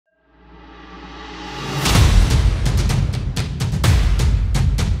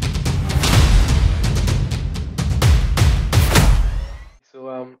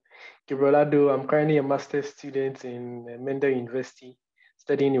Gabriel Addo. I'm currently a master's student in Menda University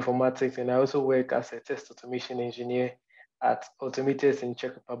studying informatics, and I also work as a test automation engineer at Automators in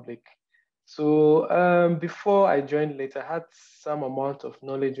Czech Republic. So before I joined later, I had some amount of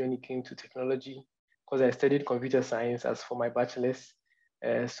knowledge when it came to technology because I studied computer science as for my bachelor's.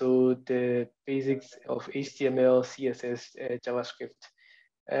 So the basics of HTML, CSS,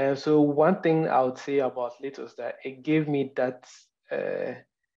 JavaScript. So one thing I would say about Lit was that it gave me that uh,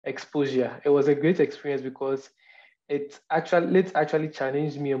 exposure. It was a great experience because Lit actually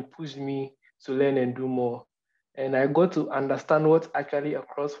challenged me and pushed me to learn and do more. And I got to understand what actually a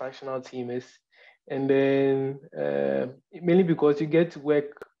cross-functional team is. And then mainly because you get to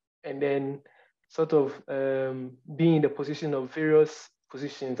work and then sort of be in the position of various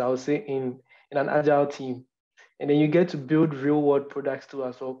positions, I would say, in an agile team. And then you get to build real world products too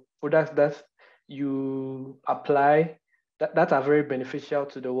as well, products that you apply that are very beneficial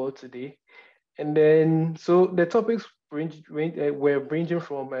to the world today. And then, so the topics were ranging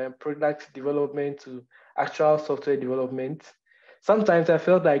from product development to actual software development. Sometimes I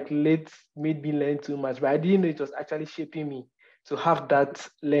felt like late made me learn too much, but I didn't know it was actually shaping me to have that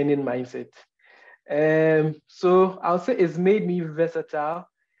learning mindset. So I'll say it's made me versatile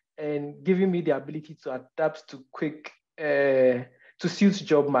and giving me the ability to adapt to to suit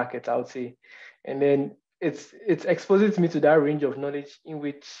job market, I would say. And then it's exposes me to that range of knowledge in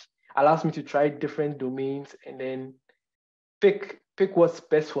which allows me to try different domains and then pick what's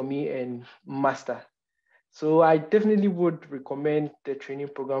best for me and master. So I definitely would recommend the training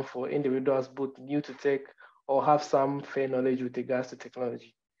program for individuals both new to tech or have some fair knowledge with regards to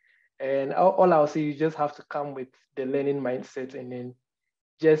technology. And all I'll say, you just have to come with the learning mindset and then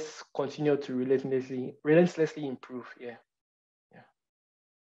just continue to relentlessly improve. Yeah. Yeah.